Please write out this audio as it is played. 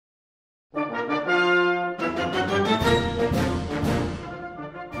Hi,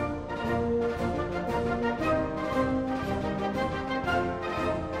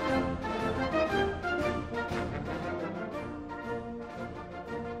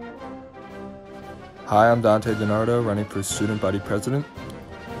 I'm Dante DiNardo, running for Student Body President.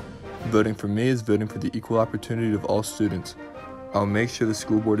 Voting for me is voting for the equal opportunity of all students. I'll make sure the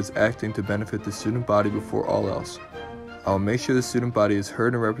school board is acting to benefit the student body before all else. I'll make sure the student body is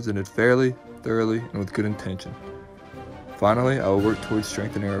heard and represented fairly, thoroughly, and with good intention. Finally, I will work towards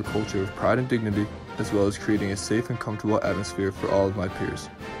strengthening our culture of pride and dignity, as well as creating a safe and comfortable atmosphere for all of my peers.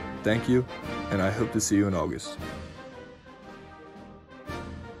 Thank you, and I hope to see you in August.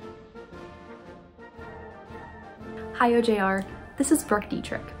 Hi OJR, this is Brooke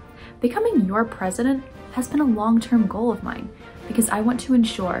Dietrich. Becoming your president has been a long-term goal of mine because I want to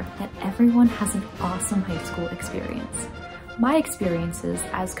ensure that everyone has an awesome high school experience. My experiences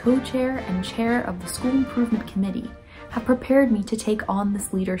as co-chair and chair of the School Improvement Committee have prepared me to take on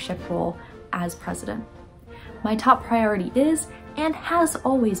this leadership role as president. My top priority is, and has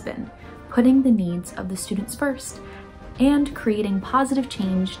always been, putting the needs of the students first and creating positive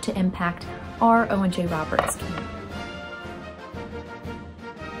change to impact our OJRHS community.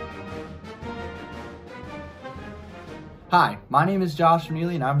 Hi, my name is Josh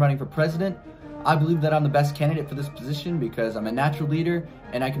Neely and I'm running for president. I believe that I'm the best candidate for this position because I'm a natural leader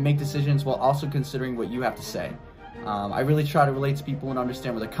and I can make decisions while also considering what you have to say. I really try to relate to people and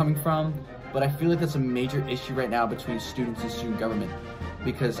understand where they're coming from, but I feel like that's a major issue right now between students and student government,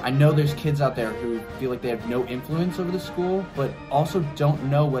 because I know there's kids out there who feel like they have no influence over the school, but also don't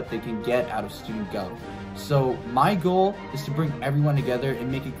know what they can get out of student gov. So my goal is to bring everyone together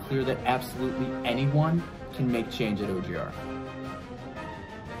and make it clear that absolutely anyone can make change at OJR.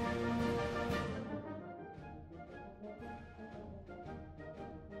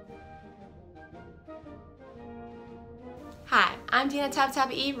 Hi, I'm Dina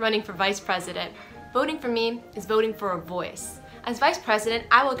Taptapa'i, running for Vice President. Voting for me is voting for a voice. As Vice President,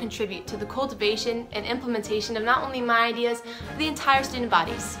 I will contribute to the cultivation and implementation of not only my ideas, but the entire student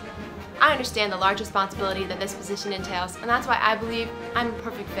bodies. I understand the large responsibility that this position entails, and that's why I believe I'm a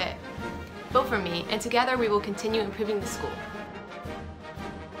perfect fit. Vote for me, and together we will continue improving the school.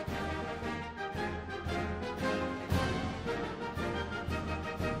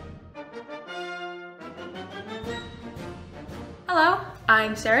 Hello,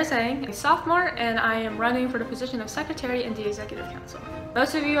 I'm Sarah Sang, a sophomore, and I am running for the position of secretary in the executive council.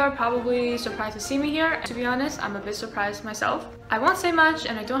 Most of you are probably surprised to see me here. To be honest, I'm a bit surprised myself. I won't say much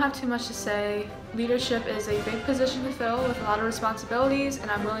and I don't have too much to say. Leadership is a big position to fill with a lot of responsibilities, and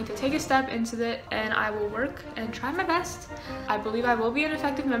I'm willing to take a step into it, and I will work and try my best. I believe I will be an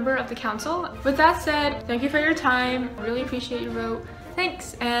effective member of the council. With that said, thank you for your time. I really appreciate your vote.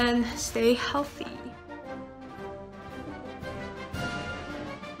 Thanks, and stay healthy.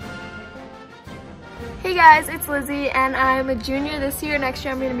 Hey guys, it's Lizzie and I'm a junior this year. Next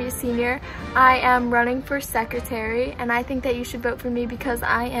year I'm going to be a senior. I am running for secretary and I think that you should vote for me because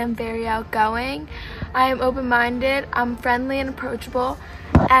I am very outgoing. I am open-minded, I'm friendly and approachable,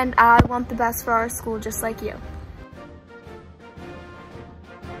 and I want the best for our school just like you.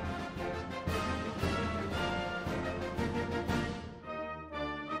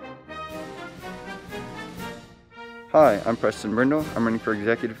 Hi, I'm Preston Brindle. I'm running for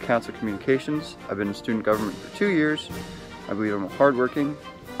Executive Council Communications. I've been in student government for 2 years. I believe I'm a hardworking,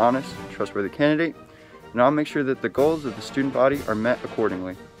 honest, trustworthy candidate, and I'll make sure that the goals of the student body are met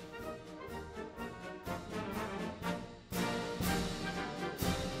accordingly.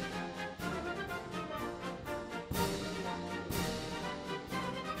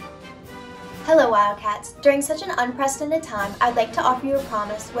 Hello Wildcats! During such an unprecedented time, I'd like to offer you a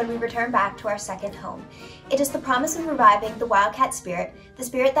promise when we return back to our second home. It is the promise of reviving the Wildcat spirit, the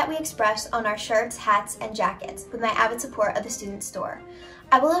spirit that we express on our shirts, hats, and jackets, with my avid support of the student store.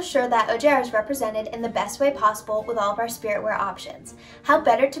 I will assure that OJR is represented in the best way possible with all of our spirit wear options. How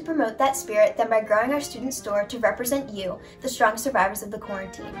better to promote that spirit than by growing our student store to represent you, the strong survivors of the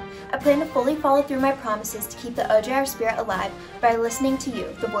quarantine. I plan to fully follow through my promises to keep the OJR spirit alive by listening to you,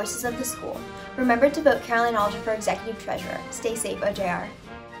 the voices of the school. Remember to vote Caroline Alger for Executive Treasurer. Stay safe, OJR.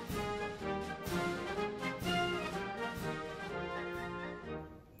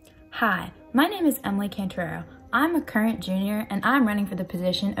 Hi, my name is Emily Cantorero. I'm a current junior and I'm running for the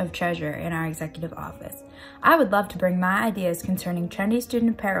position of treasurer in our executive office. I would love to bring my ideas concerning trendy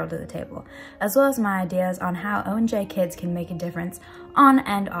student apparel to the table, as well as my ideas on how OJ kids can make a difference on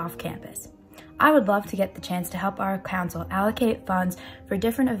and off campus. I would love to get the chance to help our council allocate funds for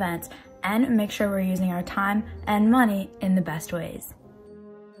different events and make sure we're using our time and money in the best ways.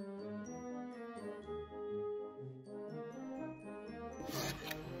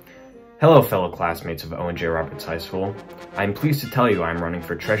 Hello fellow classmates of OJRHS High School. I am pleased to tell you I am running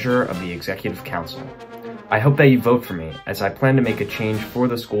for Treasurer of the Executive Council. I hope that you vote for me, as I plan to make a change for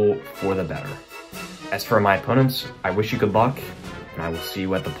the school for the better. As for my opponents, I wish you good luck, and I will see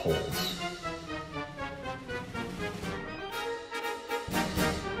you at the polls.